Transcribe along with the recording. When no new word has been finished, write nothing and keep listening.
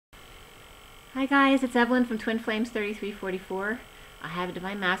Hi guys, it's Evelyn from Twin Flames 3344. I have a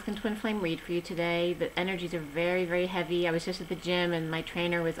Divine Masculine Twin Flame read for you today. The energies are very, very heavy. I was just at the gym and my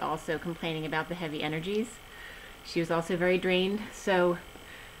trainer was also complaining about the heavy energies. She was also very drained, so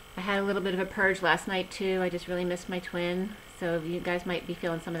I had a little bit of a purge last night too. I just really missed my twin. So you guys might be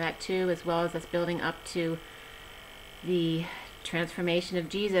feeling some of that too, as well as us building up to the transformation of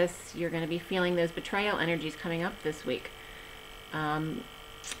Jesus. You're going to be feeling those betrayal energies coming up this week.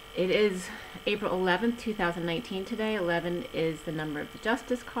 It is April 11th, 2019 today. 11 is the number of the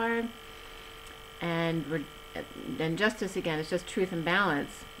Justice card. And Justice, again, is just truth and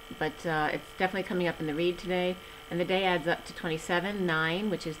balance. But it's definitely coming up in the read today. And the day adds up to 27, 9,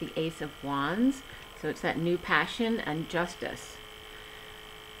 which is the Ace of Wands. So it's that new passion and justice.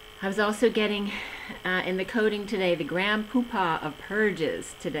 I was also getting, in the coding today, the Grand Poobah of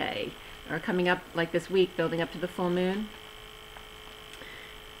Purges today. Are coming up like this week, building up to the full moon.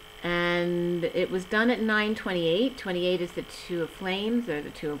 And it was done at 9:28. 28 is the Two of Flames, or the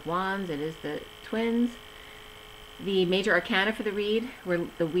Two of Wands. It is the twins. The major arcana for the read were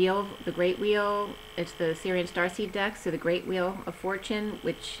the wheel, the Great Wheel. It's the Syrian Starseed deck, so the Great Wheel of Fortune,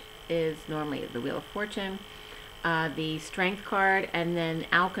 which is normally the Wheel of Fortune. The Strength card, and then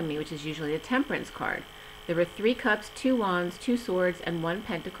Alchemy, which is usually the Temperance card. There were 3 cups, 2 wands, 2 swords, and 1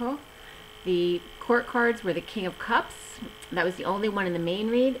 pentacle. The court cards were the King of Cups. That was the only one in the main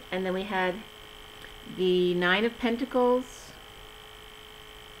read. And then we had the 9 of Pentacles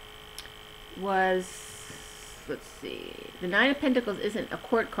was, let's see, the 9 of Pentacles isn't a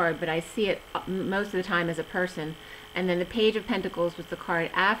court card, but I see it most of the time as a person. And then the Page of Pentacles was the card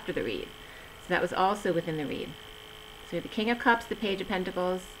after the read. So that was also within the read. So the King of Cups, the Page of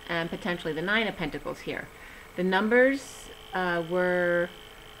Pentacles, and potentially the 9 of Pentacles here. The numbers were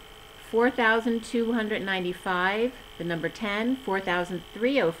 4,295, the number 10,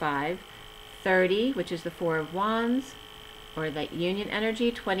 4,305, 30, which is the Four of Wands, or that union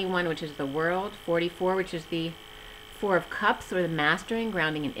energy, 21, which is the World, 44, which is the Four of Cups, or the mastering,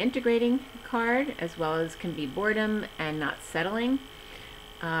 grounding, and integrating card, as well as can be boredom and not settling.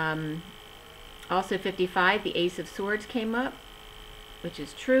 Also 55, the Ace of Swords came up, which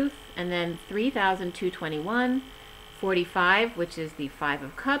is truth, and then 3,221, 45, which is the Five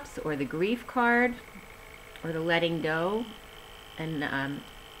of Cups, or the grief card, or the letting go and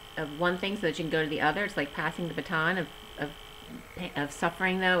of one thing so that you can go to the other. It's like passing the baton of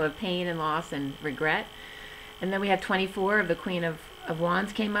suffering, though, of pain and loss and regret. And then we have 24 of the Queen of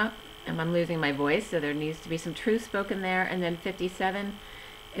Wands came up, and I'm losing my voice, so there needs to be some truth spoken there. And then 57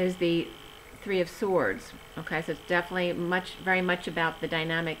 is the Three of Swords. Okay, so it's definitely very much about the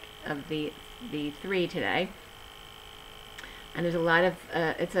dynamic of the three today. And there's a lot of,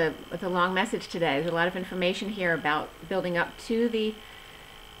 it's a long message today. There's a lot of information here about building up to the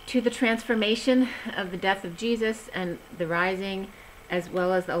transformation of the death of Jesus and the rising, as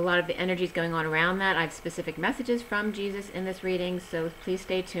well as a lot of the energies going on around that. I have specific messages from Jesus in this reading, so please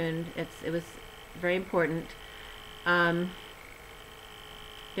stay tuned. It was very important. There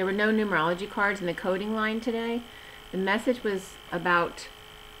were no numerology cards in the coding line today. The message was about,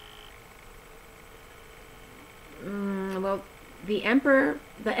 well, the emperor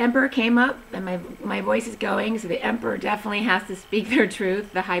came up, and my voice is going, so the emperor definitely has to speak their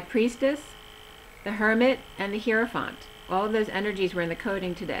truth. The high priestess, the hermit, and the hierophant. All of those energies were in the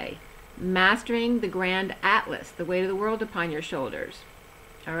coding today. Mastering the grand atlas, the weight of the world upon your shoulders.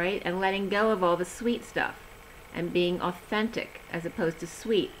 All right, and letting go of all the sweet stuff and being authentic as opposed to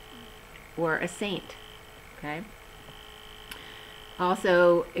sweet or a saint. Okay.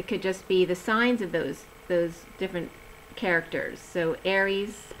 Also, it could just be the signs of those different characters. So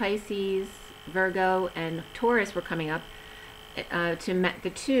Aries, Pisces, Virgo, and Taurus were coming up to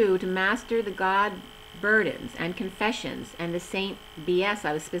master the God burdens and confessions, and the saint BS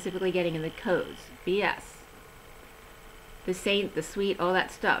I was specifically getting in the codes. BS. The saint, the sweet, all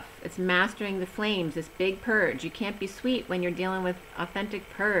that stuff. It's mastering the flames, this big purge. You can't be sweet when you're dealing with authentic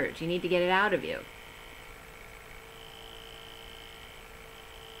purge. You need to get it out of you.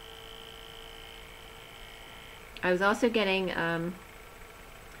 I was also getting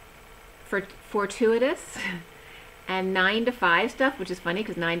fortuitous and 9 to 5 stuff, which is funny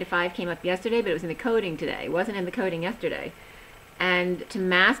because 9 to 5 came up yesterday, but it was in the coding today. It wasn't in the coding yesterday. And to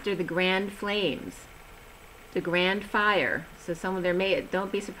master the grand flames, the grand fire. So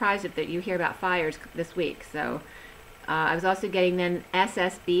don't be surprised if you hear about fires this week. So I was also getting then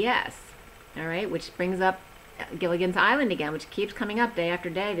SSBS, all right, which brings up Gilligan's Island again, which keeps coming up day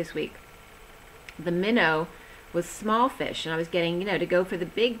after day this week. The minnow was small fish, and I was getting, to go for the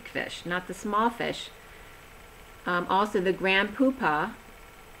big fish, not the small fish. Also the Grand Poobah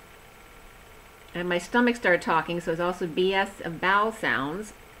And my stomach started talking, so it's also BS of bowel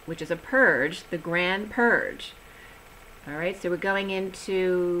sounds, which is a purge, the grand purge. All right, so we're going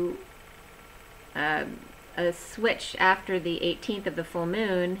into a switch after the 18th of the full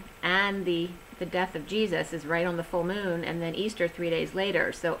moon, and the death of Jesus is right on the full moon, and then Easter 3 days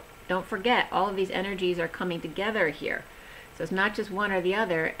later. So don't forget, all of these energies are coming together here. So it's not just one or the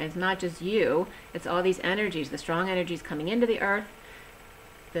other, and it's not just you, it's all these energies, the strong energies coming into the earth,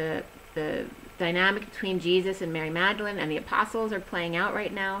 the dynamic between Jesus and Mary Magdalene and the apostles are playing out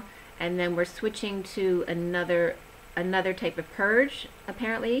right now, and then we're switching to another type of purge,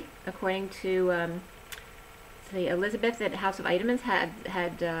 apparently, according to Elizabeth at House of Itemans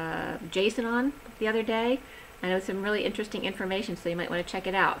had Jason on the other day, and it was some really interesting information, so you might want to check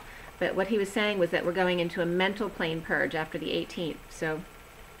it out. But what he was saying was that we're going into a mental plane purge after the 18th. So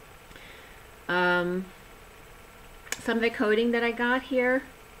some of the coding that I got here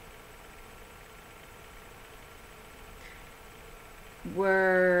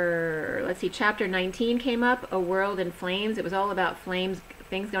were, let's see, chapter 19 came up, A World in Flames. It was all about flames,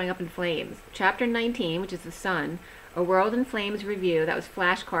 things going up in flames. Chapter 19, which is the sun, A World in Flames review, that was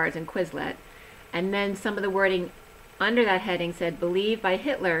flashcards and Quizlet. And then some of the wording under that heading said, believed by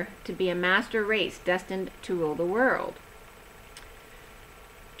Hitler to be a master race destined to rule the world.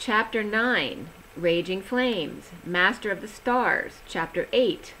 Chapter 9, Raging Flames, Master of the Stars. Chapter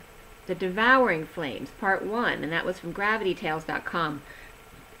 8, The Devouring Flames, Part 1, and that was from gravitytales.com.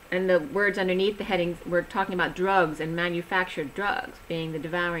 And the words underneath the headings were talking about drugs and manufactured drugs being the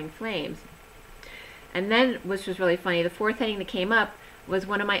devouring flames. And then, which was really funny, the fourth heading that came up was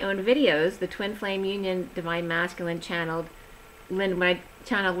one of my own videos, the Twin Flame Union Divine Masculine channeled, when I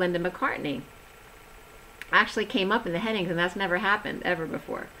channeled Linda McCartney. Actually came up in the headings, and that's never happened ever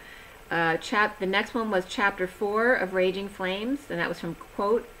before. The next one was Chapter 4 of Raging Flames, and that was from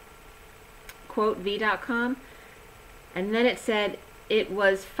quotev.com. And then it said, it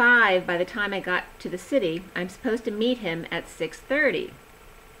was 5 by the time I got to the city. I'm supposed to meet him at 6:30.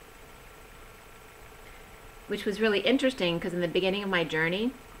 Which was really interesting, because in the beginning of my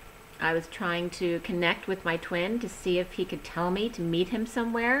journey, I was trying to connect with my twin to see if he could tell me to meet him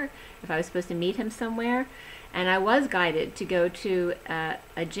somewhere, if I was supposed to meet him somewhere. And I was guided to go to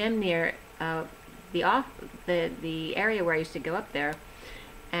a gym near the area where I used to go up there.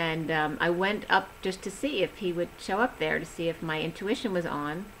 And I went up just to see if he would show up there, to see if my intuition was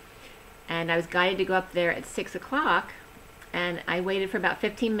on. And I was guided to go up there at 6 o'clock, and I waited for about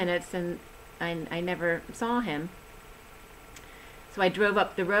 15 minutes, and I never saw him. So I drove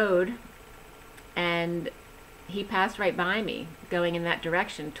up the road, and he passed right by me, going in that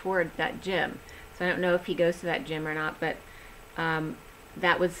direction toward that gym. So I don't know if he goes to that gym or not, but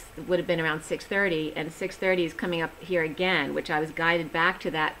that would have been around 6:30, and 6:30 is coming up here again, which I was guided back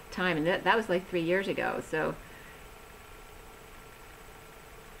to that time, and that was like 3 years ago, so,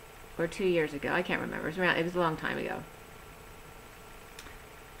 or 2 years ago, I can't remember. It was a long time ago.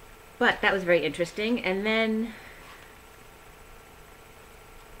 But that was very interesting. And then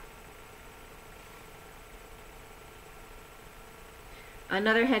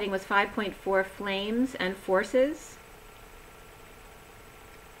another heading was 5.4 Flames and Forces.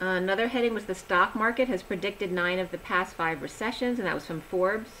 Another heading was the stock market has predicted 9 of the past 5 recessions, and that was from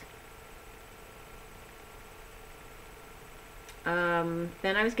Forbes.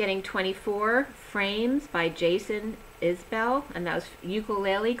 Then I was getting 24 Frames by Jason Isbell, and that was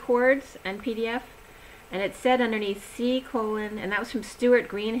ukulele chords and PDF. And it said underneath C:, and that was from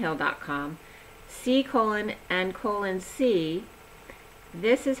StuartGreenhill.com, C::C,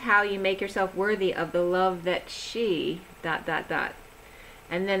 this is how you make yourself worthy of the love that she, ...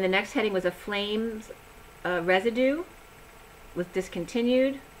 And then the next heading was a Flames residue was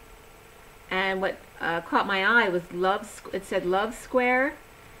discontinued. And what caught my eye was love. It said Love Square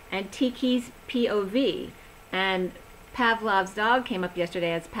and Tiki's POV. And Pavlov's dog came up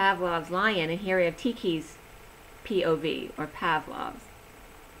yesterday as Pavlov's lion, and here we have Tiki's POV, or Pavlov's.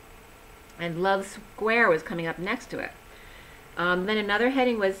 And Love Square was coming up next to it. Then another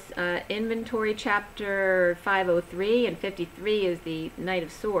heading was Inventory Chapter 503, and 53 is the Knight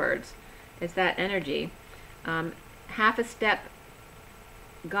of Swords, is that energy. Half a Step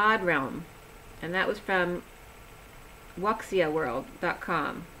God Realm, and that was from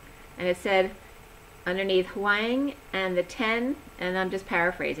WuxiaWorld.com. And it said underneath Huang and the 10, and I'm just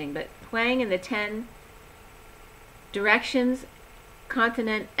paraphrasing, but Huang and the 10 directions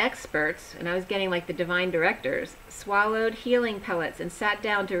continent experts, and I was getting like the divine directors, swallowed healing pellets and sat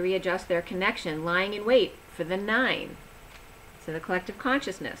down to readjust their connection, lying in wait for the 9. So the collective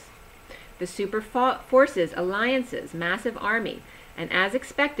consciousness. The super forces, alliances, massive army. And as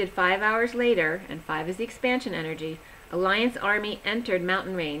expected, 5 hours later, and 5 is the expansion energy, Alliance Army entered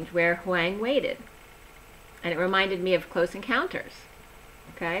mountain range where Huang waited. And it reminded me of Close Encounters.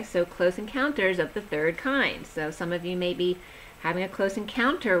 Okay, so Close Encounters of the third kind. So some of you may be having a close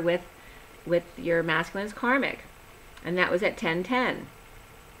encounter with your masculine's karmic. And that was at 10:10.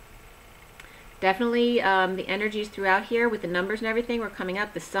 Definitely the energies throughout here with the numbers and everything were coming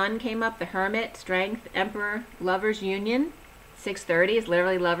up. The Sun came up, the Hermit, Strength, Emperor, Lover's Union. 6:30 is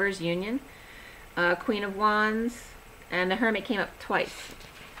literally Lover's Union. Queen of Wands, and the Hermit came up twice.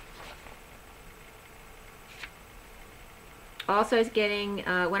 Also, I was getting,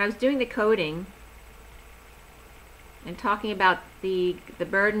 when I was doing the coding and talking about the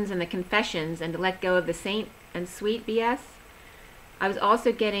burdens and the confessions and to let go of the saint and sweet BS, I was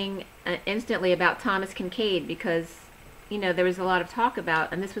also getting instantly about Thomas Kincaid because, you know, there was a lot of talk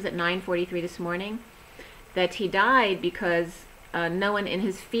about, and this was at 9:43 this morning, that he died because no one in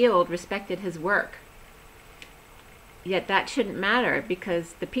his field respected his work. Yet that shouldn't matter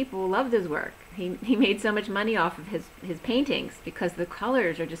because the people loved his work. He made so much money off of his paintings because the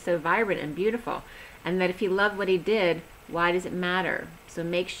colors are just so vibrant and beautiful. And that if he loved what he did, why does it matter? So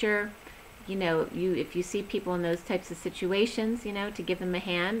make sure, you know, if you see people in those types of situations, you know, to give them a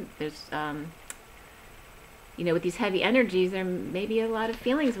hand. There's, you know, with these heavy energies, there may be a lot of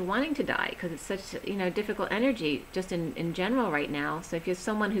feelings of wanting to die because it's such, you know, difficult energy just in general right now. So if you're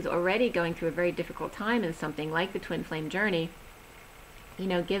someone who's already going through a very difficult time in something like the twin flame journey, you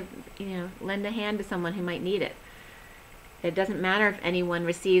know, lend a hand to someone who might need it. It doesn't matter if anyone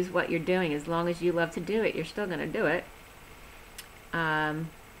receives what you're doing. As long as you love to do it, you're still going to do it. And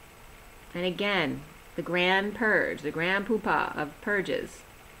again, the grand purge, the grand poopah of purges.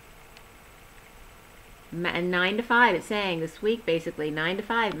 And 9 to 5, it's saying this week basically, 9 to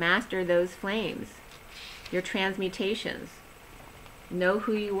 5, master those flames. Your transmutations. Know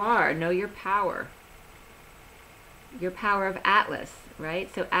who you are. Know your power. Your power of Atlas,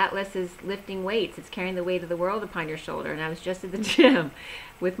 right? So Atlas is lifting weights. It's carrying the weight of the world upon your shoulder. And I was just at the gym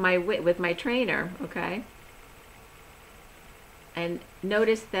with my trainer, okay? And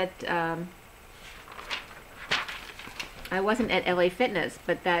notice that I wasn't at LA Fitness,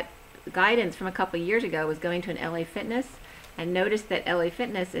 but that guidance from a couple of years ago was going to an LA Fitness. And notice that LA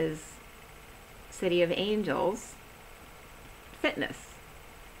Fitness is City of Angels Fitness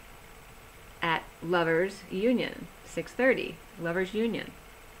at Lover's Union. 6:30, Lover's Union.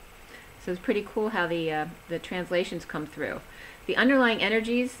 So it's pretty cool how the translations come through. The underlying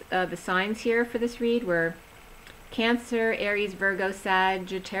energies of the signs here for this read were Cancer, Aries, Virgo,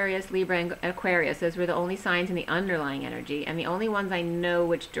 Sagittarius, Libra, and Aquarius. Those were the only signs in the underlying energy. And the only ones I know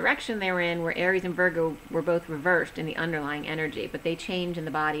which direction they were in were Aries and Virgo were both reversed in the underlying energy. But they change in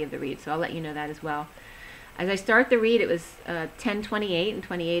the body of the read, so I'll let you know that as well. As I start the read, it was 10:28, and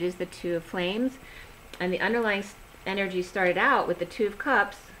 28 is the Two of Flames. And the underlying energy started out with the Two of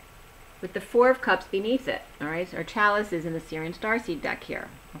Cups, with the Four of Cups beneath it. All right, so our chalice is in the Syrian Starseed deck here.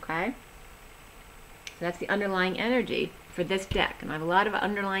 Okay, so that's the underlying energy for this deck. And I have a lot of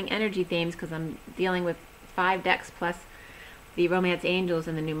underlying energy themes because I'm dealing with 5 decks plus the Romance Angels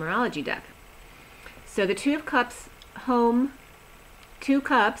and the Numerology deck. So the Two of Cups, home. 2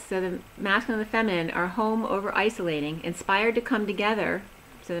 cups, so the masculine and the feminine, are home over isolating, inspired to come together.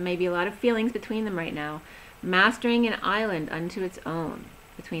 So there may be a lot of feelings between them right now. Mastering an island unto its own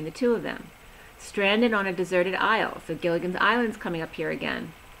between the two of them. Stranded on a deserted isle. So Gilligan's Island's coming up here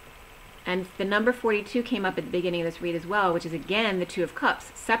again. And the number 42 came up at the beginning of this read as well, which is again the Two of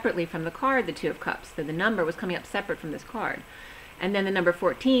Cups, separately from the card, the Two of Cups. So the number was coming up separate from this card. And then the number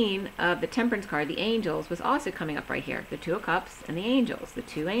 14 of the Temperance card, the Angels, was also coming up right here. The Two of Cups and the Angels, the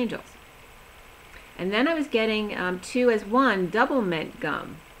 2 angels. And then I was getting 2 as 1, double mint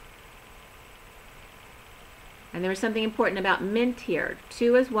gum. And there was something important about mint here.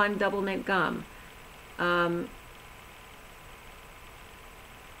 2 as 1, double mint gum. And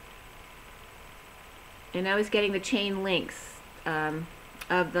I was getting the chain links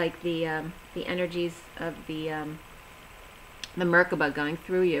of like the energies of the Merkaba going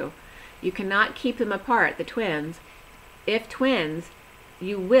through you. You cannot keep them apart, the twins. If twins,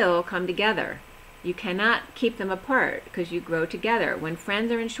 you will come together. You cannot keep them apart because you grow together. When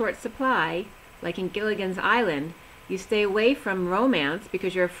friends are in short supply, like in Gilligan's Island, you stay away from romance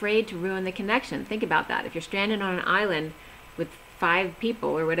because you're afraid to ruin the connection. Think about that. If you're stranded on an island with 5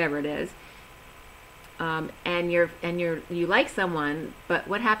 people or whatever it is, and you like someone, but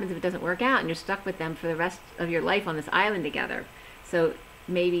what happens if it doesn't work out and you're stuck with them for the rest of your life on this island together? So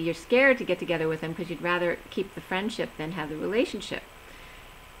maybe you're scared to get together with them because you'd rather keep the friendship than have the relationship.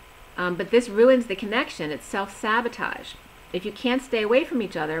 But this ruins the connection. It's self-sabotage. if you can't stay away from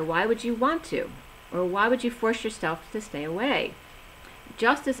each other, why would you want to? Or why would you force yourself to stay away?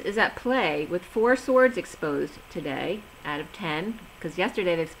 Justice is at play with 4 swords exposed today out of 10, because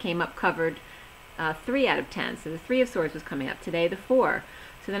yesterday this came up covered 3 out of 10, so the 3 of swords was coming up, today the 4.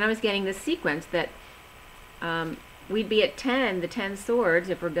 So then I was getting this sequence that we'd be at 10, the 10 swords,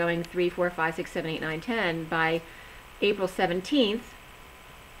 if we're going 3, 4, 5, 6, 7, 8, 9, 10, by April 17th.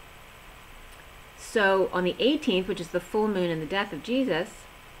 So on the 18th, which is the full moon and the death of Jesus,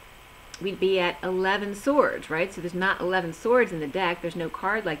 we'd be at 11 swords, right? So there's not 11 swords in the deck. There's no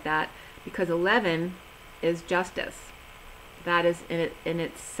card like that, because 11 is justice. That is in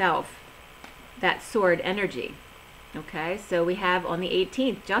itself that sword energy. Okay, so we have on the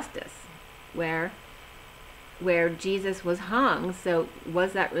 18th justice, where Jesus was hung. So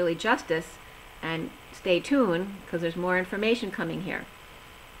was that really justice? And stay tuned, because there's more information coming here.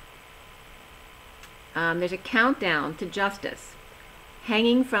 There's a countdown to justice.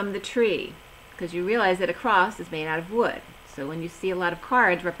 Hanging from the tree, because you realize that a cross is made out of wood. So when you see a lot of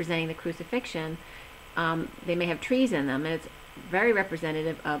cards representing the crucifixion, they may have trees in them, and it's very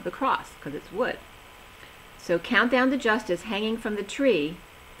representative of the cross because it's wood. So countdown to justice, hanging from the tree,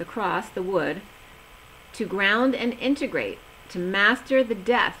 the cross, the wood, to ground and integrate, to master the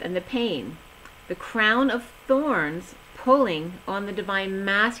death and the pain, the crown of thorns pulling on the divine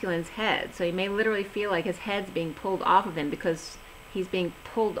masculine's head. So you may literally feel like his head's being pulled off of him, because he's being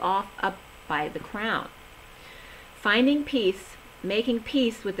pulled off up by the crown. Finding peace, making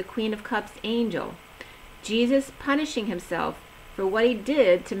peace with the Queen of Cups angel. Jesus punishing himself for what he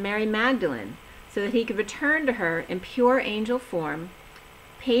did to Mary Magdalene, so that he could return to her in pure angel form,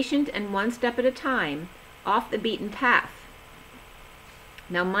 patient and one step at a time, off the beaten path.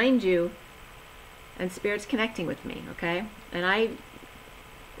 Now mind you, and Spirit's connecting with me, okay? And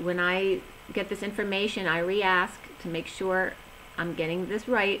when I get this information, I re-ask to make sure I'm getting this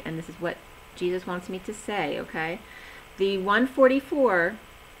right, and this is what Jesus wants me to say, okay? The 144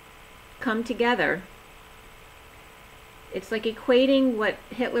 come together. It's like equating what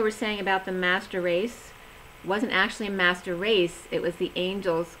Hitler was saying about the master race. It wasn't actually a master race, it was the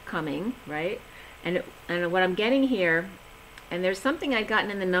angels coming, right? And what I'm getting here, and there's something I'd gotten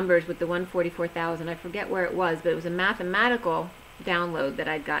in the numbers with the 144,000, I forget where it was, but it was a mathematical download that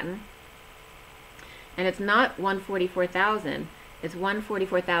I'd gotten. And it's not 144,000, it's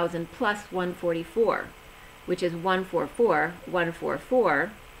 144,000 plus 144, which is 144,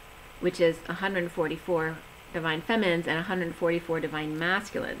 144, which is 144 divine feminines and 144 divine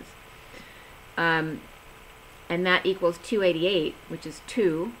masculines. And that equals 288, which is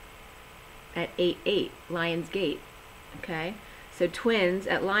 2 at 8-8, Lion's Gate. Okay, so twins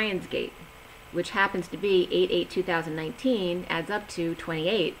at Lion's Gate, which happens to be 8-8-2019, adds up to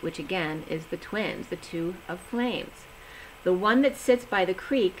 28, which again is the twins, the 2 of flames. The one that sits by the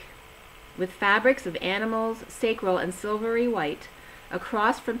creek with fabrics of animals, sacral and silvery white,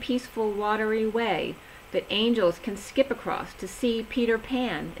 across from peaceful watery way that angels can skip across to see Peter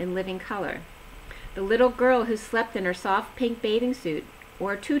Pan in living color. The little girl who slept in her soft pink bathing suit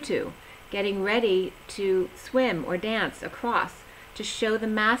or tutu, getting ready to swim or dance across to show the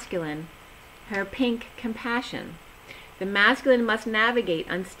masculine her pink compassion. The masculine must navigate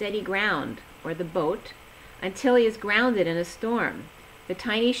unsteady ground, or the boat, until he is grounded in a storm. The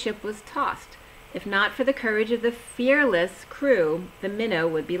tiny ship was tossed. If not for the courage of the fearless crew, the minnow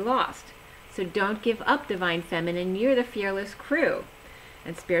would be lost. So don't give up, divine feminine, you're the fearless crew.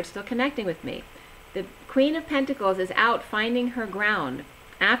 And Spirit's still connecting with me. The Queen of Pentacles is out finding her ground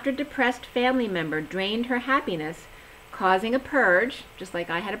after depressed family member drained her happiness, causing a purge, just like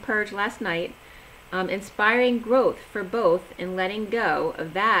I had a purge last night, inspiring growth for both in letting go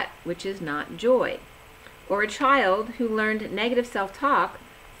of that which is not joy. Or a child who learned negative self-talk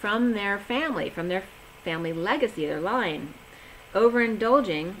from their family legacy, their line,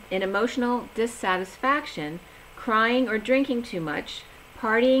 overindulging in emotional dissatisfaction, crying or drinking too much,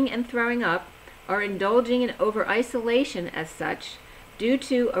 partying and throwing up, or indulging in over-isolation as such, due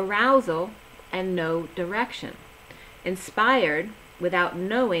to arousal and no direction. Inspired without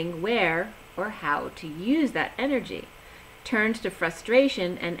knowing where or how to use that energy, turns to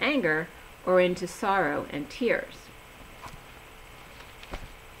frustration and anger or into sorrow and tears.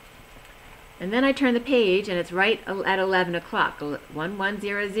 And then I turn the page and it's right at 11 o'clock,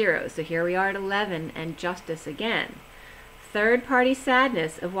 1100. So here we are at 11 and justice again. Third party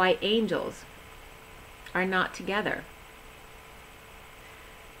sadness of why angels are not together.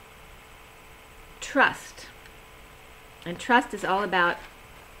 Trust. And trust is all about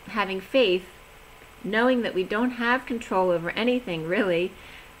having faith, knowing that we don't have control over anything really,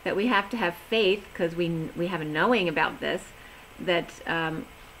 that we have to have faith because we have a knowing about this, that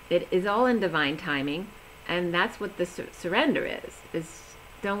it is all in divine timing, and that's what the surrender is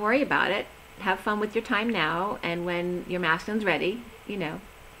don't worry about it. Have fun with your time now, and when your masculine's ready, you know,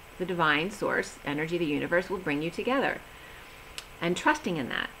 the divine source, energy, the universe will bring you together. And trusting in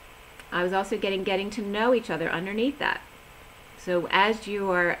that. I was also getting to know each other underneath that. So as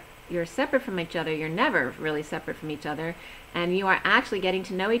you're separate from each other, you're never really separate from each other, and you are actually getting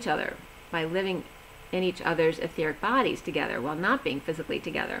to know each other by living in each other's etheric bodies together while not being physically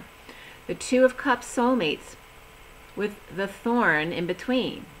together. The Two of Cups soulmates with the thorn in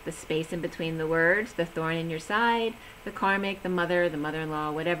between, the space in between the words, the thorn in your side, the karmic, the mother, the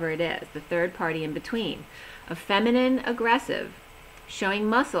mother-in-law, whatever it is, the third party in between. A feminine aggressive, showing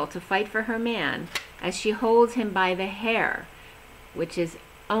muscle to fight for her man as she holds him by the hair, which is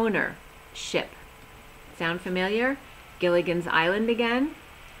ownership. Sound familiar? Gilligan's Island again.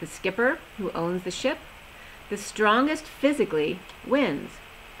 The skipper who owns the ship. The strongest physically wins.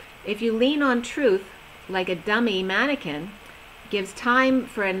 If you lean on truth like a dummy mannequin, gives time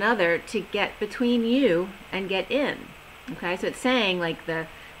for another to get between you and get in. Okay, so it's saying like the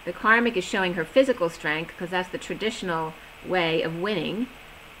karmic is showing her physical strength, because that's the traditional way of winning,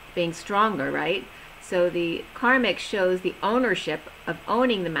 being stronger, right? So the karmic shows the ownership of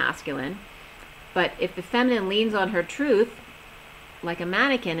owning the masculine, but if the feminine leans on her truth like a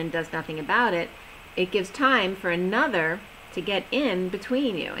mannequin and does nothing about it, it gives time for another to get in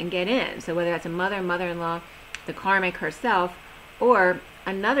between you and get in. So whether that's a mother, mother-in-law, the karmic herself, or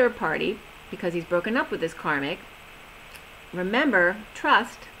another party, because he's broken up with this karmic, remember,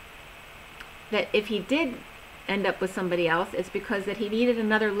 trust that if he did end up with somebody else, it's because that he needed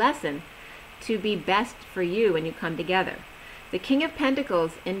another lesson to be best for you when you come together. The King of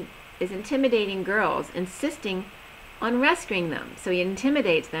Pentacles is intimidating girls, insisting on rescuing them. So he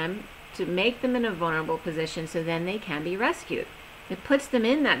intimidates them to make them in a vulnerable position so then they can be rescued. It puts them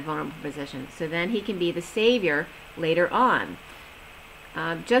in that vulnerable position so then he can be the savior later on.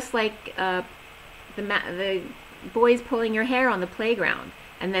 Just like the boys pulling your hair on the playground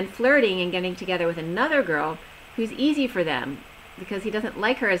and then flirting and getting together with another girl who's easy for them because he doesn't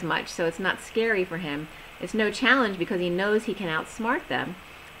like her as much, so it's not scary for him. It's no challenge because he knows he can outsmart them.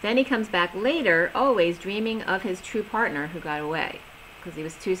 Then he comes back later, always dreaming of his true partner who got away because he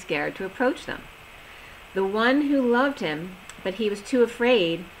was too scared to approach them. The one who loved him, but he was too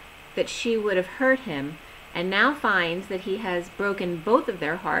afraid that she would have hurt him, and now finds that he has broken both of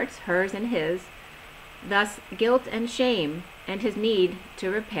their hearts, hers and his, thus guilt and shame, and his need to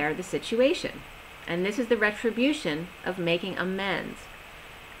repair the situation. And this is the retribution of making amends.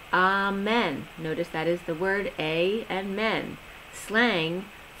 Amen. Notice that is the word a and men, slang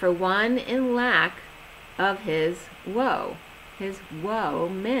for one in lack of his woe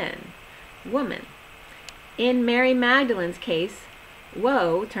woman. In Mary Magdalene's case,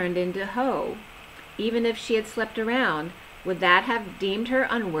 woe turned into hoe. Even if she had slept around, would that have deemed her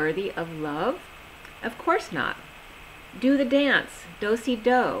unworthy of love? Of course not. Do the dance,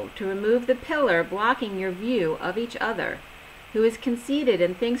 do-si-do, to remove the pillar blocking your view of each other, who is conceited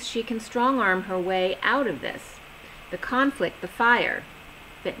and thinks she can strong-arm her way out of this, the conflict, the fire,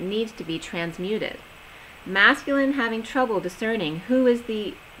 that needs to be transmuted. Masculine having trouble discerning who is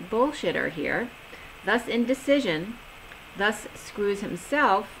the bullshitter here, thus indecision, thus screws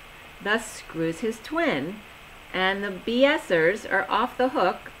himself, thus screws his twin, and the BSers are off the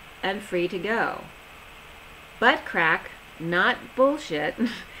hook and free to go. Butt crack, not bullshit,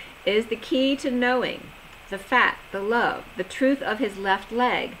 is the key to knowing the fat, the love, the truth of his left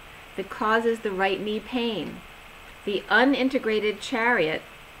leg that causes the right knee pain. The unintegrated chariot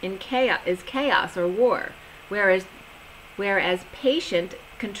in chaos is chaos or war, whereas patient,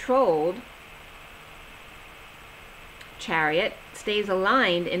 controlled chariot stays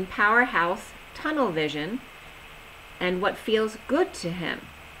aligned in powerhouse tunnel vision and what feels good to him.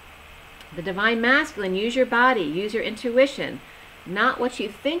 The divine masculine, use your body, use your intuition, not what you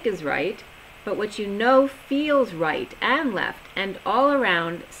think is right, but what you know feels right and left and all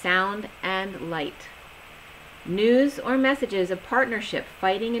around sound and light. News or messages of partnership,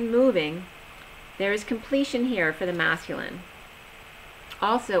 fighting and moving, there is completion here for the masculine.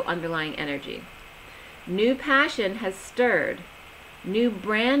 Also underlying energy. New passion has stirred, new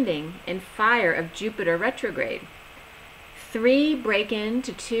branding and fire of Jupiter retrograde. 3 break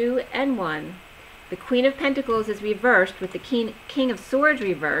into 2 and 1. The Queen of Pentacles is reversed with the King of Swords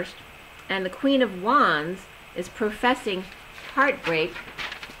reversed, and the Queen of Wands is professing heartbreak.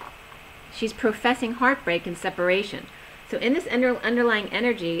 She's professing heartbreak and separation. So in this underlying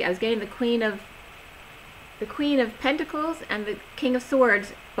energy, I was getting the Queen of Pentacles and the King of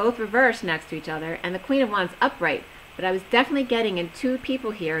Swords both reversed next to each other, and the Queen of Wands upright. But I was definitely getting in two people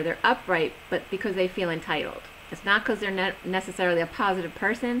here, they're upright, but because they feel entitled. It's not because they're not necessarily a positive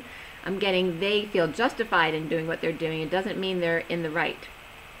person. I'm getting they feel justified in doing what they're doing. It doesn't mean they're in the right.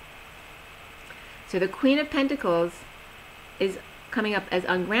 So the Queen of Pentacles is coming up as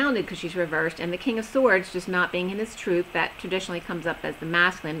ungrounded because she's reversed, and the King of Swords just not being in his truth. That traditionally comes up as the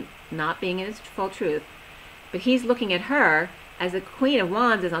masculine not being in his full truth. But he's looking at her as the Queen of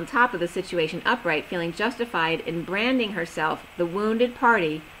Wands is on top of the situation upright, feeling justified in branding herself the wounded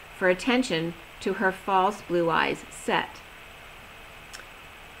party for attention to her false blue eyes set.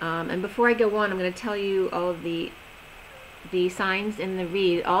 And before I go on, I'm going to tell you all of the signs in the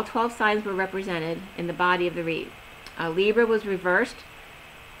read. All 12 signs were represented in the body of the read. Libra was reversed.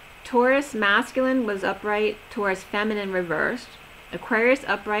 Taurus masculine was upright. Taurus feminine reversed. Aquarius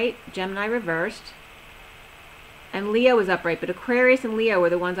upright. Gemini reversed. And Leo was upright, but Aquarius and Leo were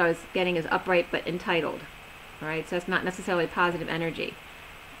the ones I was getting as upright but entitled. All right, so that's not necessarily positive energy,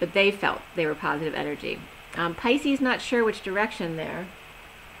 but they felt they were positive energy. Pisces, not sure which direction there.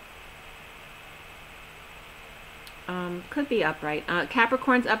 Could be upright.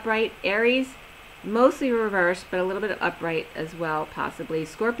 Capricorn's upright. Aries, mostly reversed, but a little bit of upright as well, possibly.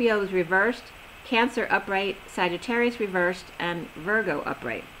 Scorpio is reversed. Cancer upright. Sagittarius reversed, and Virgo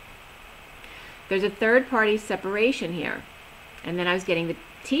upright. There's a third party separation here. And then I was getting the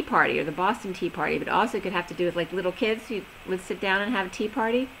Tea Party, or the Boston Tea Party, but also could have to do with like little kids who would sit down and have a tea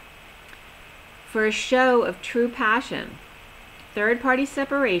party for a show of true passion. Third party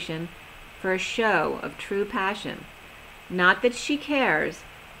separation for a show of true passion. Not that she cares,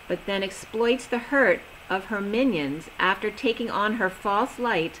 but then exploits the hurt of her minions after taking on her false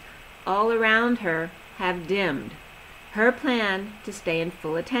light. All around her have dimmed. Her plan to stay in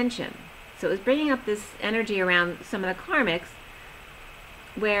full attention. So it was bringing up this energy around some of the karmics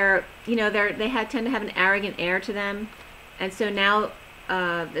where, you know, they tend to have an arrogant air to them. And so now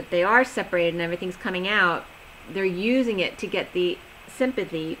that they are separated and everything's coming out, they're using it to get the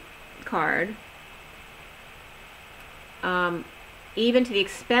sympathy card, even to the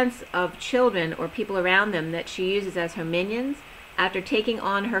expense of children or people around them that she uses as her minions. After taking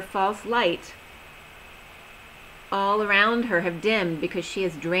on her false light, all around her have dimmed because she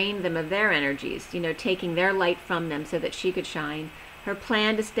has drained them of their energies, you know, taking their light from them so that she could shine. Her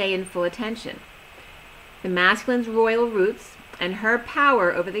plan to stay in full attention. The masculine's royal roots and her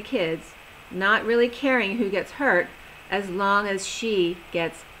power over the kids, not really caring who gets hurt as long as she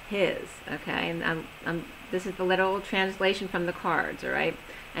gets his. Okay, and this is the literal translation from the cards, all right?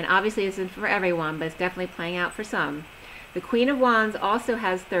 And obviously this isn't for everyone, but it's definitely playing out for some. The Queen of Wands also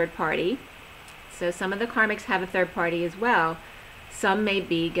has third party. So some of the karmics have a third party as well. Some may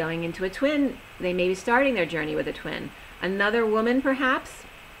be going into a twin. They may be starting their journey with a twin. Another woman, perhaps.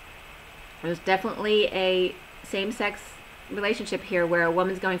 There's definitely a same-sex relationship here where a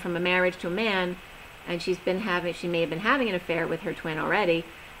woman's going from a marriage to a man, and she may have been having an affair with her twin already,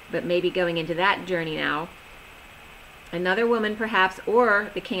 but maybe going into that journey now. Another woman, perhaps, or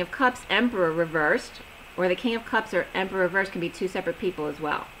the King of Cups, Emperor reversed, or the King of Cups or Emperor reversed can be two separate people as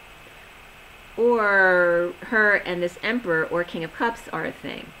well. Or her and this Emperor or King of Cups are a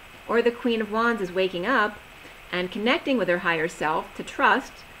thing. Or the Queen of Wands is waking up and connecting with her higher self to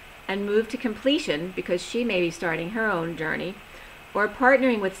trust and move to completion because she may be starting her own journey. Or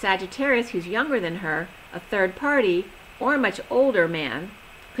partnering with Sagittarius, who's younger than her, a third party, or a much older man.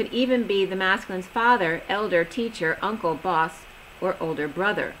 Could even be the masculine's father, elder, teacher, uncle, boss, or older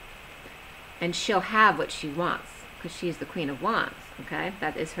brother. And she'll have what she wants because she's the Queen of Wands. Okay,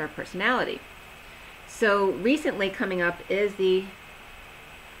 that is her personality. So recently coming up is the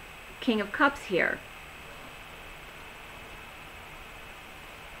King of Cups here.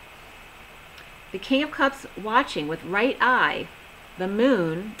 The King of Cups watching with right eye, the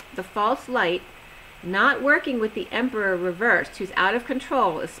moon, the false light, not working with the Emperor reversed, who's out of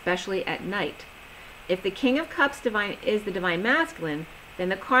control, especially at night. If the King of Cups is the divine masculine, then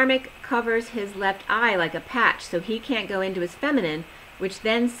the karmic covers his left eye like a patch so he can't go into his feminine, which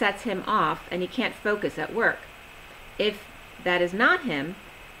then sets him off and he can't focus at work. If that is not him,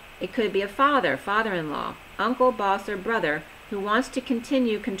 it could be a father, father-in-law, uncle, boss, or brother who wants to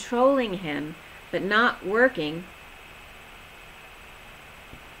continue controlling him but not working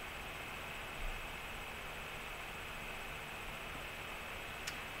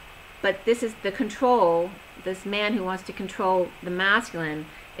but this is the control, this man who wants to control the masculine.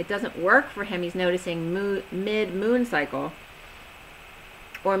 It doesn't work for him. He's noticing mid-moon cycle,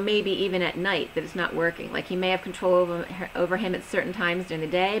 or maybe even at night that it's not working. Like he may have control over him at certain times during the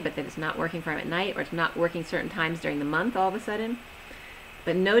day, but that it's not working for him at night, or it's not working certain times during the month all of a sudden.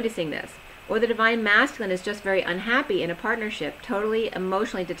 But noticing this. Or the divine masculine is just very unhappy in a partnership, totally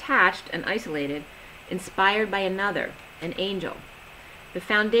emotionally detached and isolated, inspired by another, an angel. The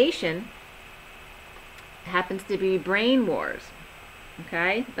foundation happens to be brain wars,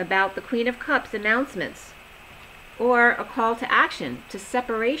 okay, about the Queen of Cups announcements, or a call to action, to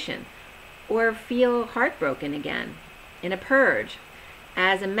separation, or feel heartbroken again, in a purge.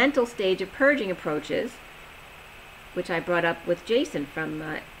 As a mental stage of purging approaches, which I brought up with Jason from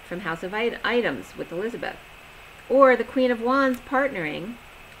House of Items with Elizabeth. Or the Queen of Wands partnering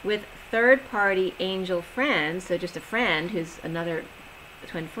with third-party angel friends, so just a friend who's another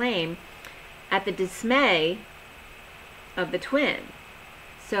twin flame, at the dismay of the twin.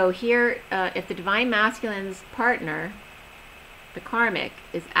 So here, if the divine masculine's partner, the karmic,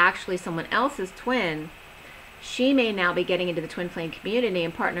 is actually someone else's twin, she may now be getting into the twin flame community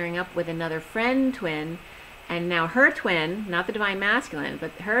and partnering up with another friend twin, and now her twin, not the divine masculine,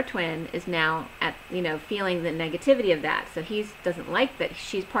 but her twin is now at, feeling the negativity of that. So he doesn't like that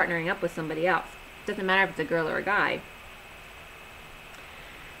she's partnering up with somebody else. It doesn't matter if it's a girl or a guy.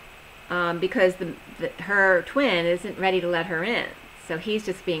 Because her twin isn't ready to let her in. So he's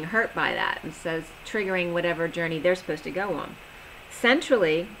just being hurt by that, and so it's triggering whatever journey they're supposed to go on.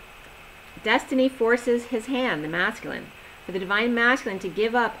 Centrally, destiny forces his hand, the masculine, for the divine masculine to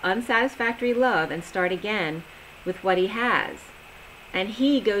give up unsatisfactory love and start again with what he has. And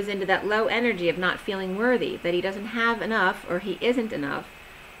he goes into that low energy of not feeling worthy, that he doesn't have enough or he isn't enough,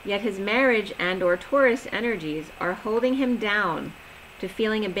 yet his marriage and or Taurus energies are holding him down to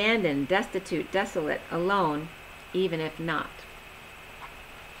feeling abandoned, destitute, desolate, alone, even if not.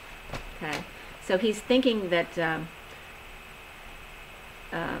 Okay, so he's thinking that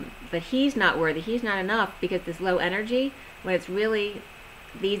he's not worthy, he's not enough, because this low energy, when it's really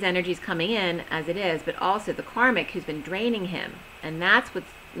these energies coming in as it is, but also the karmic who's been draining him, and that's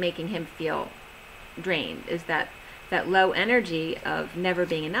what's making him feel drained, is that low energy of never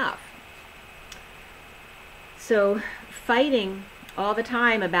being enough. So fighting all the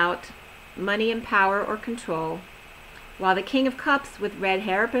time about money and power or control, while the King of Cups with red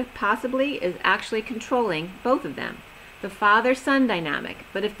hair possibly is actually controlling both of them. The father-son dynamic.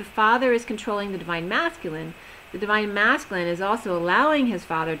 But if the father is controlling the divine masculine is also allowing his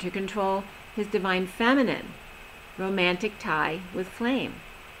father to control his divine feminine romantic tie with flame,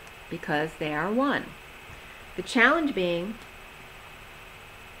 because they are one. The challenge being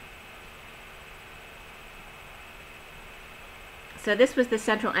so this was the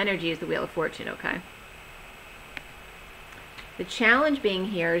central energy, is the Wheel of Fortune, okay? The challenge being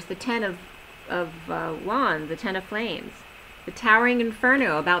here is the Ten of Wands, the Ten of Flames. The towering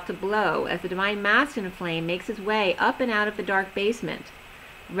inferno about to blow as the divine masculine flame makes his way up and out of the dark basement,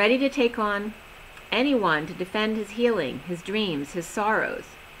 ready to take on anyone to defend his healing, his dreams, his sorrows.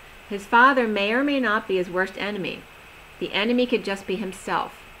 His father may or may not be his worst enemy. The enemy could just be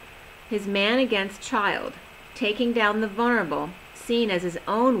himself. His man against child, taking down the vulnerable, seen as his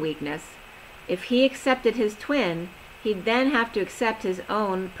own weakness. If he accepted his twin, he'd then have to accept his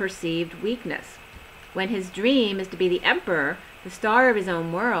own perceived weakness. When his dream is to be the emperor, the star of his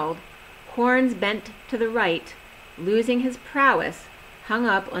own world, horns bent to the right, losing his prowess, hung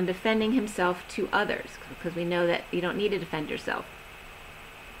up on defending himself to others, because we know that you don't need to defend yourself.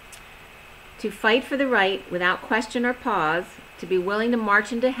 To fight for the right without question or pause, to be willing to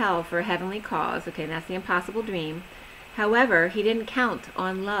march into hell for a heavenly cause, okay, that's the impossible dream. However, he didn't count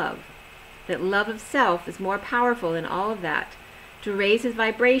on love. That love of self is more powerful than all of that. To raise his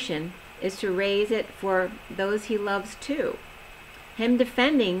vibration is to raise it for those he loves too. Him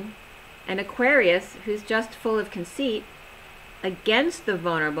defending an Aquarius who's just full of conceit against the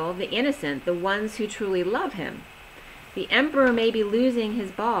vulnerable, the innocent, the ones who truly love him. The Emperor may be losing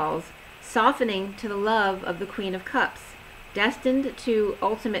his balls, softening to the love of the Queen of Cups, destined to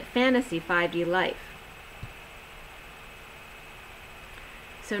ultimate fantasy 5D life.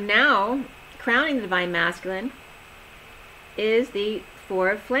 So now, crowning the divine masculine is the Four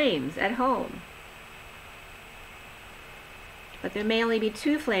of Flames at home. But there may only be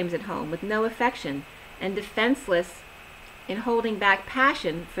two flames at home with no affection and defenseless in holding back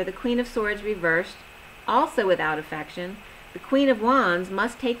passion for the Queen of Swords reversed, also without affection. The Queen of Wands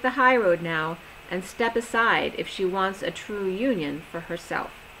must take the high road now and step aside if she wants a true union for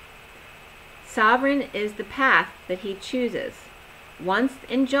herself. Sovereign is the path that he chooses. Once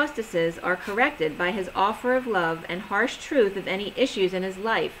injustices are corrected by his offer of love and harsh truth of any issues in his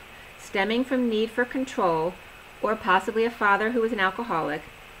life, stemming from need for control, or possibly a father who is an alcoholic,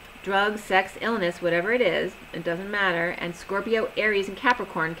 drugs, sex, illness, whatever it is, it doesn't matter, and Scorpio, Aries, and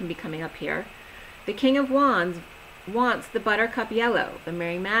Capricorn can be coming up here. The King of Wands wants the buttercup yellow, the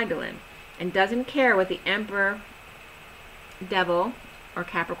Mary Magdalene, and doesn't care what the Emperor, Devil, or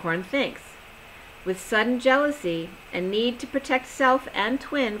Capricorn thinks. With sudden jealousy and need to protect self and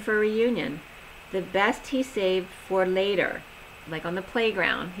twin for reunion, the best he saved for later. Like on the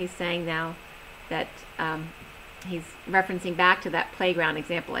playground, he's saying now that he's referencing back to that playground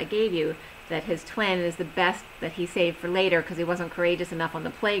example I gave you, that his twin is the best that he saved for later because he wasn't courageous enough on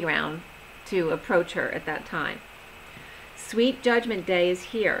the playground to approach her at that time. Sweet Judgment Day is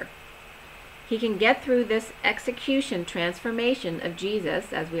here. He can get through this execution transformation of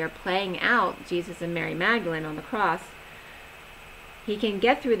Jesus as we are playing out Jesus and Mary Magdalene on the cross. He can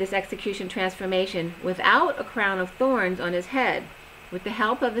get through this execution transformation without a crown of thorns on his head, with the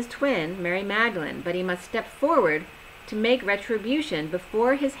help of his twin, Mary Magdalene, but he must step forward to make retribution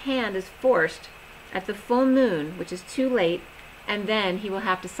before his hand is forced at the full moon, which is too late, and then he will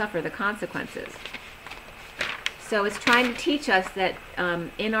have to suffer the consequences. So it's trying to teach us that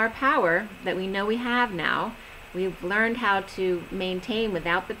in our power that we know we have now, we've learned how to maintain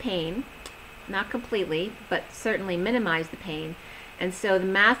without the pain, not completely, but certainly minimize the pain. And so the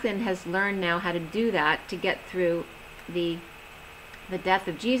masculine has learned now how to do that to get through the death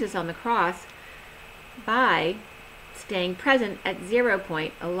of Jesus on the cross by staying present at 0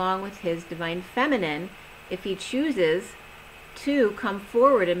 point along with his divine feminine, if he chooses to come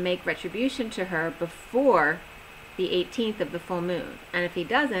forward and make retribution to her before the 18th of the full moon. And if he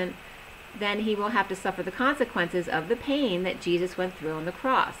doesn't, then he will have to suffer the consequences of the pain that Jesus went through on the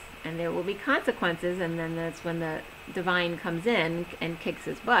cross. And there will be consequences, and then that's when the divine comes in and kicks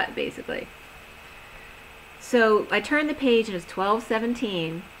his butt, basically. So I turn the page and it's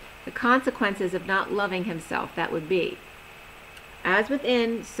 12:17. The consequences of not loving himself, that would be. As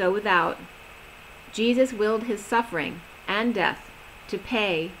within, so without, Jesus willed his suffering and death to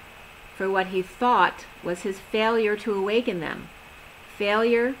pay for what he thought was his failure to awaken them,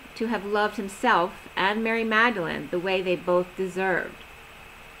 failure to have loved himself and Mary Magdalene the way they both deserved.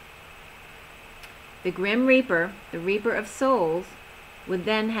 The Grim Reaper, the Reaper of Souls, would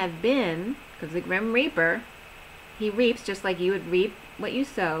then have been, because the Grim Reaper, he reaps just like you would reap what you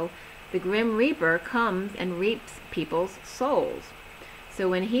sow. The Grim Reaper comes and reaps people's souls. So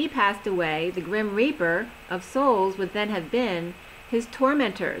when he passed away, the Grim Reaper of Souls would then have been his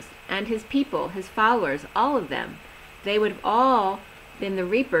tormentors and his people, his followers, all of them. They would have all been the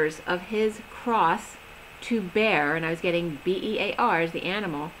reapers of his cross to bear, and I was getting BEAR as the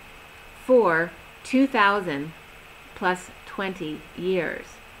animal, for 2,000 plus 20 years.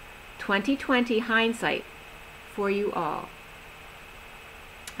 2020 hindsight for you all.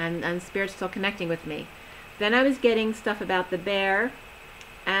 And Spirit's still connecting with me. Then I was getting stuff about the bear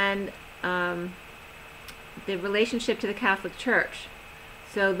and the relationship to the Catholic Church.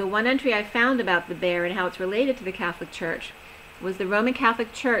 So the one entry I found about the bear and how it's related to the Catholic Church was the Roman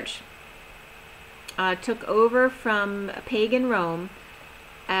Catholic Church took over from pagan Rome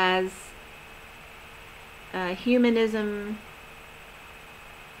as humanism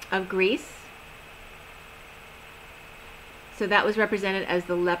of Greece. So that was represented as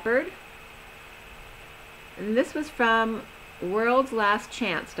the leopard. And this was from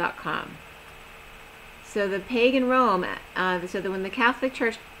worldslastchance.com. So the pagan Rome, so that when the Catholic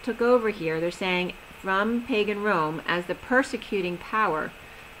Church took over here, they're saying from pagan Rome as the persecuting power,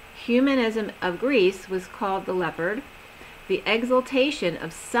 humanism of Greece was called the leopard. The exaltation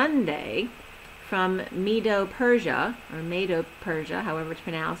of Sunday from Medo-Persia, or Medo-Persia, however it's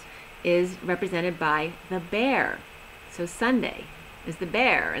pronounced, is represented by the bear. So Sunday is the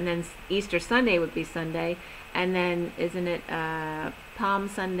bear, and then Easter Sunday would be Sunday, and then isn't it Palm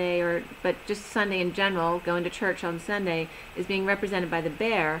Sunday, but just Sunday in general, going to church on Sunday, is being represented by the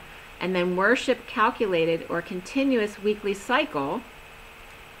bear, and then worship calculated or continuous weekly cycle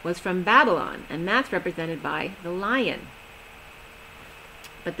was from Babylon, and that's represented by the lion.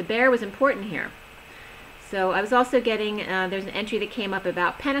 But the bear was important here. So I was also getting, there's an entry that came up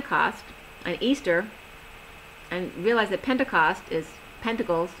about Pentecost and Easter, and realize that Pentecost is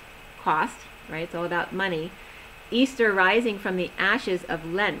Pentacles, cost, right? It's all about money. Easter rising from the ashes of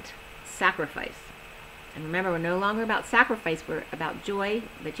Lent, sacrifice. And remember, we're no longer about sacrifice, we're about joy,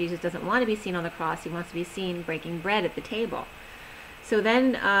 but Jesus doesn't want to be seen on the cross, he wants to be seen breaking bread at the table. So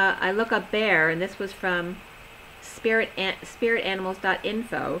then I look up bear, and this was from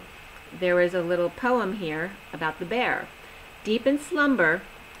spiritanimals.info. There was a little poem here about the bear. Deep in slumber,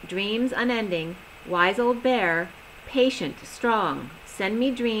 dreams unending, wise old bear, patient, strong, send me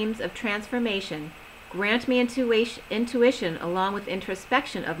dreams of transformation, grant me intuition along with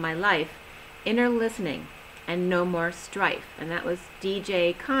introspection of my life, inner listening, and no more strife. And that was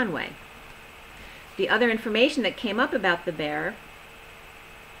DJ Conway. The other information that came up about the bear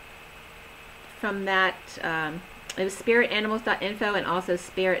from that, it was spiritanimals.info and also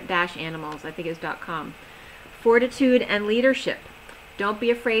spirit-animals, I think it was .com. Fortitude and leadership. Don't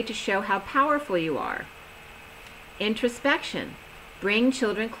be afraid to show how powerful you are. Introspection. Bring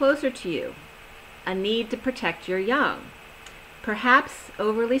children closer to you. A need to protect your young. Perhaps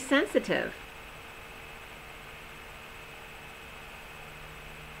overly sensitive.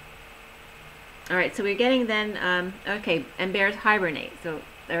 All right, so we're getting then, okay, and bears hibernate. So,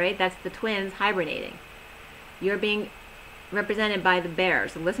 all right, that's the twins hibernating. You're being represented by the bear,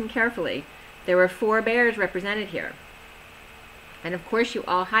 so listen carefully. There were 4 bears represented here. And of course you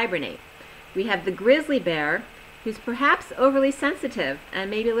all hibernate. We have the grizzly bear, who's perhaps overly sensitive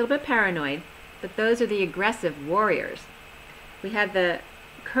and maybe a little bit paranoid, but those are the aggressive warriors. We have the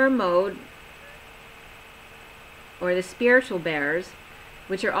Kermode, or the spiritual bears,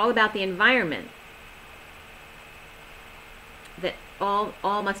 which are all about the environment, that all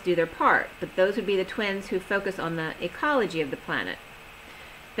must do their part, but those would be the twins who focus on the ecology of the planet.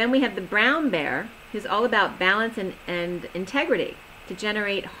 Then we have the brown bear, who's all about balance and integrity, to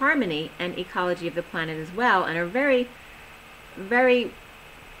generate harmony and ecology of the planet as well, and are very, very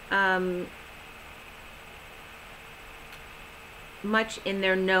much in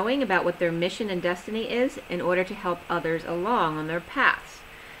their knowing about what their mission and destiny is in order to help others along on their paths.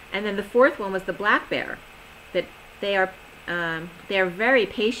 And then the 4th one was the black bear, that they are very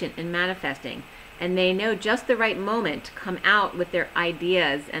patient in manifesting, and they know just the right moment to come out with their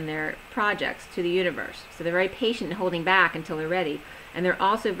ideas and their projects to the universe. So they're very patient in holding back until they're ready, and they're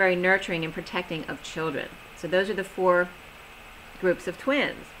also very nurturing and protecting of children. So those are the 4 groups of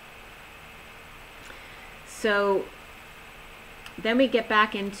twins. So then we get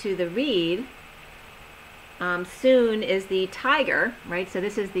back into the read. Soon is the tiger, right? So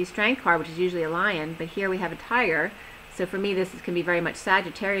this is the strength card, which is usually a lion, but here we have a tiger. So for me, this can be very much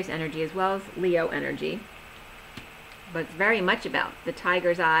Sagittarius energy as well as Leo energy. But it's very much about the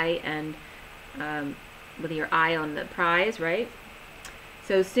tiger's eye and with your eye on the prize, right?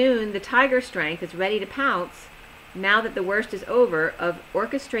 So soon, the tiger strength is ready to pounce, now that the worst is over, of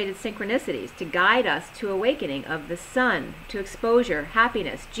orchestrated synchronicities to guide us to awakening of the sun, to exposure,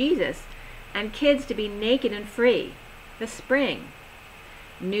 happiness, Jesus, and kids to be naked and free. The spring.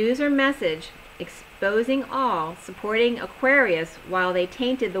 News or message exposing all, supporting Aquarius while they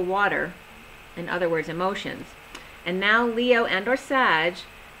tainted the water, in other words, emotions. And now Leo and or Sag,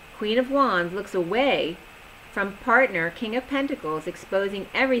 Queen of Wands, looks away from partner, King of Pentacles, exposing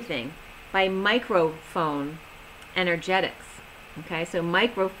everything by microphone energetics. Okay, so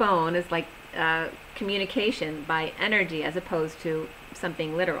microphone is like communication by energy as opposed to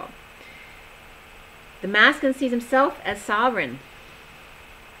something literal. The masculine sees himself as sovereign,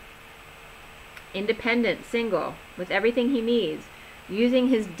 independent, single, with everything he needs, using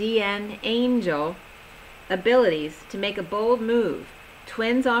his DN angel abilities to make a bold move.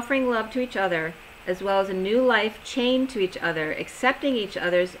 Twins offering love to each other, as well as a new life chained to each other, accepting each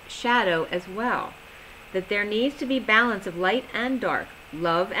other's shadow as well. That there needs to be balance of light and dark,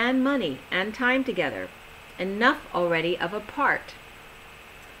 love and money, and time together. Enough already of apart.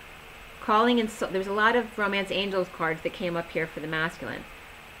 Calling in there's a lot of romance angels cards that came up here for the masculine.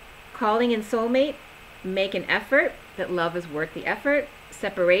 Calling in soulmate, make an effort, that love is worth the effort.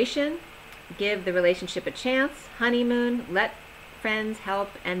 Separation, give the relationship a chance. Honeymoon, let friends help.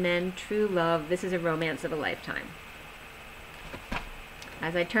 And then true love, this is a romance of a lifetime.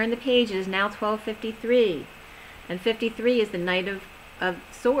 As I turn the page, it is now 12:53. And 53 is the Knight of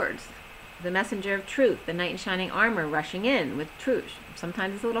Swords, the messenger of truth, the knight in shining armor rushing in with truth.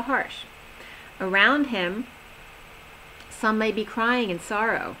 Sometimes it's a little harsh. Around him, some may be crying in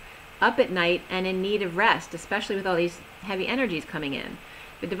sorrow, up at night and in need of rest, especially with all these heavy energies coming in.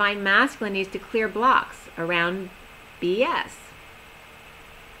 The divine masculine needs to clear blocks around BS.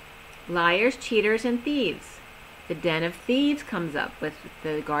 Liars, cheaters, and thieves. The den of thieves comes up with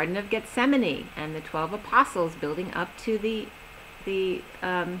the Garden of Gethsemane and the 12 apostles building up to the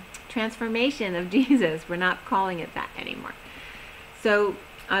transformation of Jesus. We're not calling it that anymore. So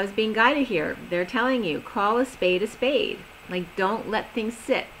I was being guided here. They're telling you, call a spade a spade. Like, don't let things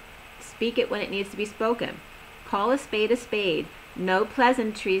sit. Speak it when it needs to be spoken. Call a spade a spade. No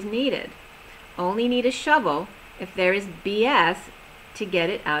pleasantries needed. Only need a shovel if there is BS to get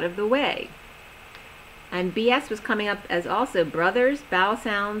it out of the way. And BS was coming up as also brothers, bowel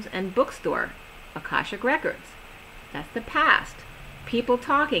sounds, and bookstore, Akashic records. That's the past. People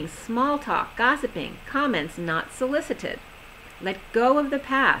talking, small talk, gossiping, comments not solicited. Let go of the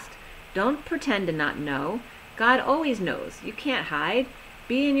past. Don't pretend to not know. God always knows. You can't hide.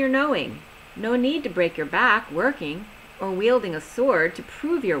 Be in your knowing. No need to break your back working. or wielding a sword to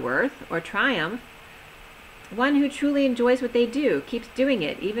prove your worth or triumph. One who truly enjoys what they do, keeps doing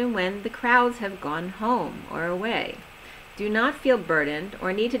it even when the crowds have gone home or away. Do not feel burdened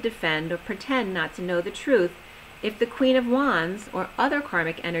or need to defend or pretend not to know the truth. If the Queen of Wands or other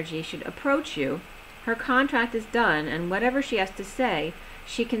karmic energy should approach you, her contract is done, and whatever she has to say,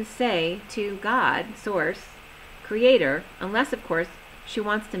 she can say to God, Source, Creator, unless, of course, she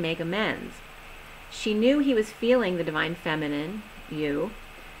wants to make amends. She knew he was feeling the Divine Feminine, you,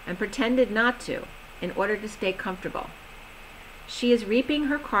 and pretended not to, in order to stay comfortable. She is reaping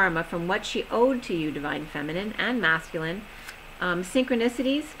her karma from what she owed to you, Divine Feminine and Masculine.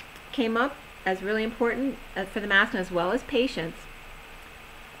 Synchronicities came up as really important for the Masculine, as well as patience.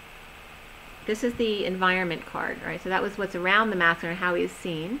 This is the environment card, right? So that was what's around the Masculine, how he is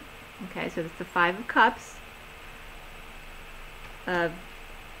seen. Okay, so it's the Five of Cups, of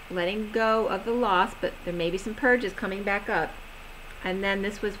letting go of the loss, but there may be some purges coming back up. And then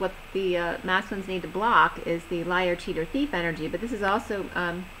this was what the Masculines need to block, is the liar, cheater, thief energy. But this is also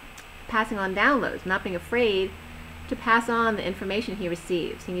passing on downloads, not being afraid to pass on the information he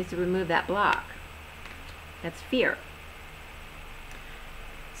receives. He needs to remove that block. That's fear.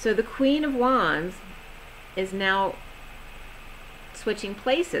 So the Queen of Wands is now switching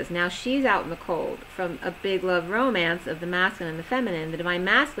places. Now she's out in the cold from a big love romance of the Masculine and the Feminine. The Divine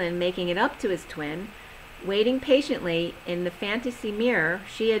Masculine making it up to his twin, waiting patiently in the fantasy mirror.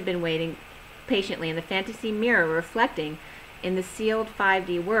 She had been waiting patiently in the fantasy mirror, reflecting in the sealed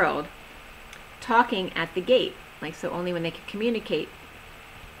 5D world, talking at the gate. Like, so only when they could communicate,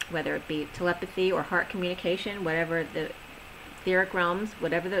 whether it be telepathy or heart communication, whatever the etheric realms,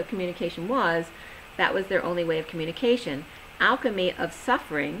 whatever the communication was, that was their only way of communication. Alchemy of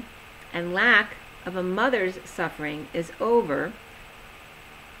suffering and lack of a mother's suffering is over.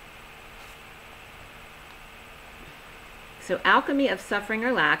 So alchemy of suffering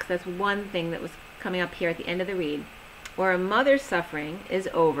or lack, that's one thing that was coming up here at the end of the read. Or a mother's suffering is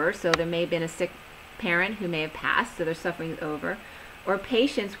over, so there may have been a sick parent who may have passed, so their suffering is over. Or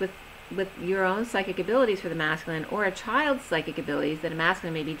patience with your own psychic abilities for the Masculine, or a child's psychic abilities that a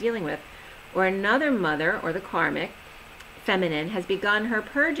Masculine may be dealing with. Or another mother, or the karmic Feminine, has begun her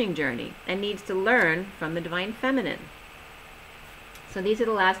purging journey and needs to learn from the Divine Feminine. So these are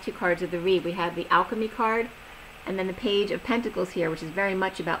the last two cards of the read. We have the Alchemy card, and then the Page of Pentacles here, which is very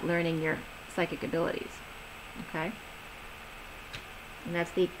much about learning your psychic abilities. Okay? And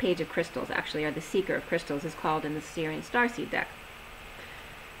that's the Page of Crystals, actually, or the Seeker of Crystals is called in the Syrian Starseed deck.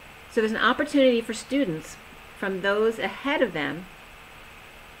 So there's an opportunity for students from those ahead of them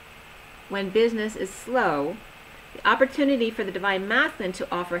when business is slow, the opportunity for the Divine Masculine to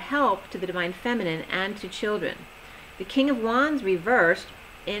offer help to the Divine Feminine and to children. The King of Wands reversed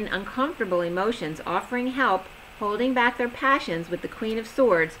in uncomfortable emotions, offering help, holding back their passions with the Queen of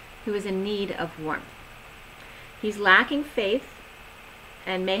Swords, who is in need of warmth. He's lacking faith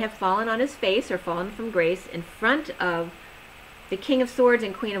and may have fallen on his face or fallen from grace in front of the King of Swords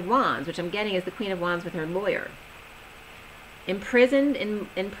and Queen of Wands, which I'm getting is the Queen of Wands with her lawyer. Imprisoned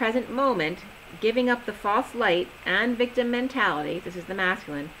in present moment, giving up the false light and victim mentality, this is the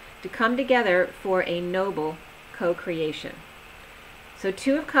Masculine, to come together for a noble co-creation. So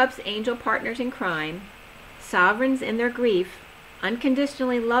Two of Cups, angel partners in crime, sovereigns in their grief,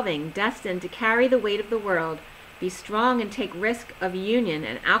 unconditionally loving, destined to carry the weight of the world, be strong and take risk of union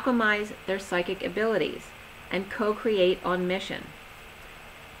and alchemize their psychic abilities, and co-create on mission.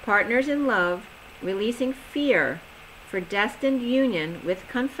 Partners in love, releasing fear for destined union with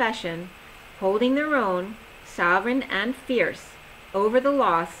confession, holding their own, sovereign and fierce, over the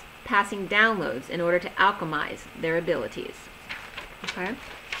loss, passing downloads in order to alchemize their abilities. Okay,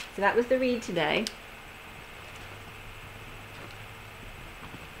 so that was the read today.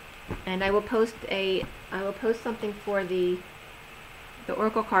 And I will post something for the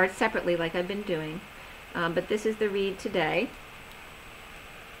oracle cards separately, like I've been doing. But this is the read today.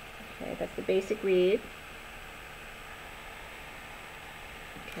 Okay, that's the basic read.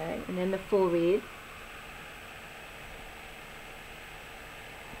 Okay, and then the full read.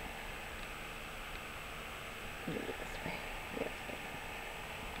 Let me get this way. Yes.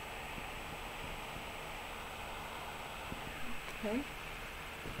 Okay.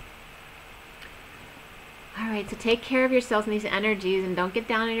 Alright, so take care of yourselves in these energies, and don't get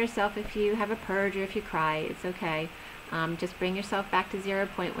down on yourself if you have a purge or if you cry. It's okay. Just bring yourself back to 0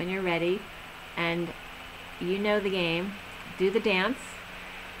 point when you're ready, and you know the game. Do the dance,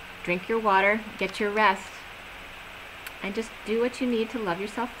 drink your water, get your rest, and just do what you need to love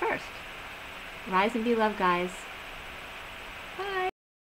yourself first. Rise and be loved, guys.